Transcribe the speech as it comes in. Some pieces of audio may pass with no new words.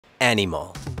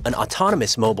ANYmal, an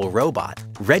autonomous mobile robot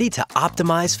ready to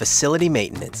optimize facility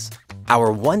maintenance.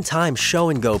 Our one-time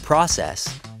show-and-go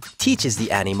process teaches the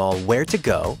ANYmal where to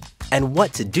go and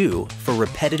what to do for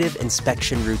repetitive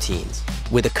inspection routines.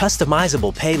 With a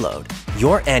customizable payload,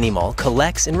 your ANYmal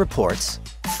collects and reports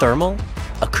thermal,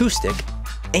 acoustic,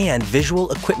 and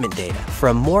visual equipment data for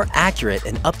a more accurate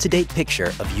and up-to-date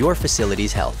picture of your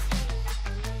facility's health.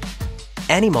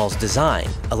 ANYmal's design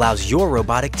allows your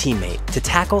robotic teammate to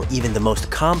tackle even the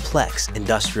most complex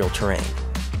industrial terrain.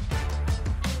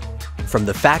 From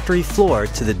the factory floor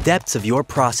to the depths of your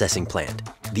processing plant,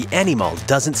 the ANYmal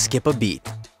doesn't skip a beat.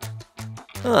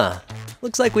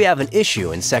 Looks like we have an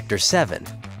issue in Sector 7.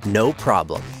 No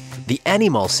problem. The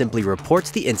ANYmal simply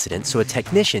reports the incident so a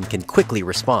technician can quickly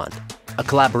respond. A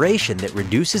collaboration that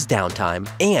reduces downtime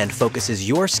and focuses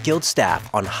your skilled staff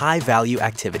on high-value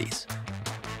activities.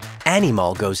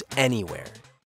 ANYmal goes anywhere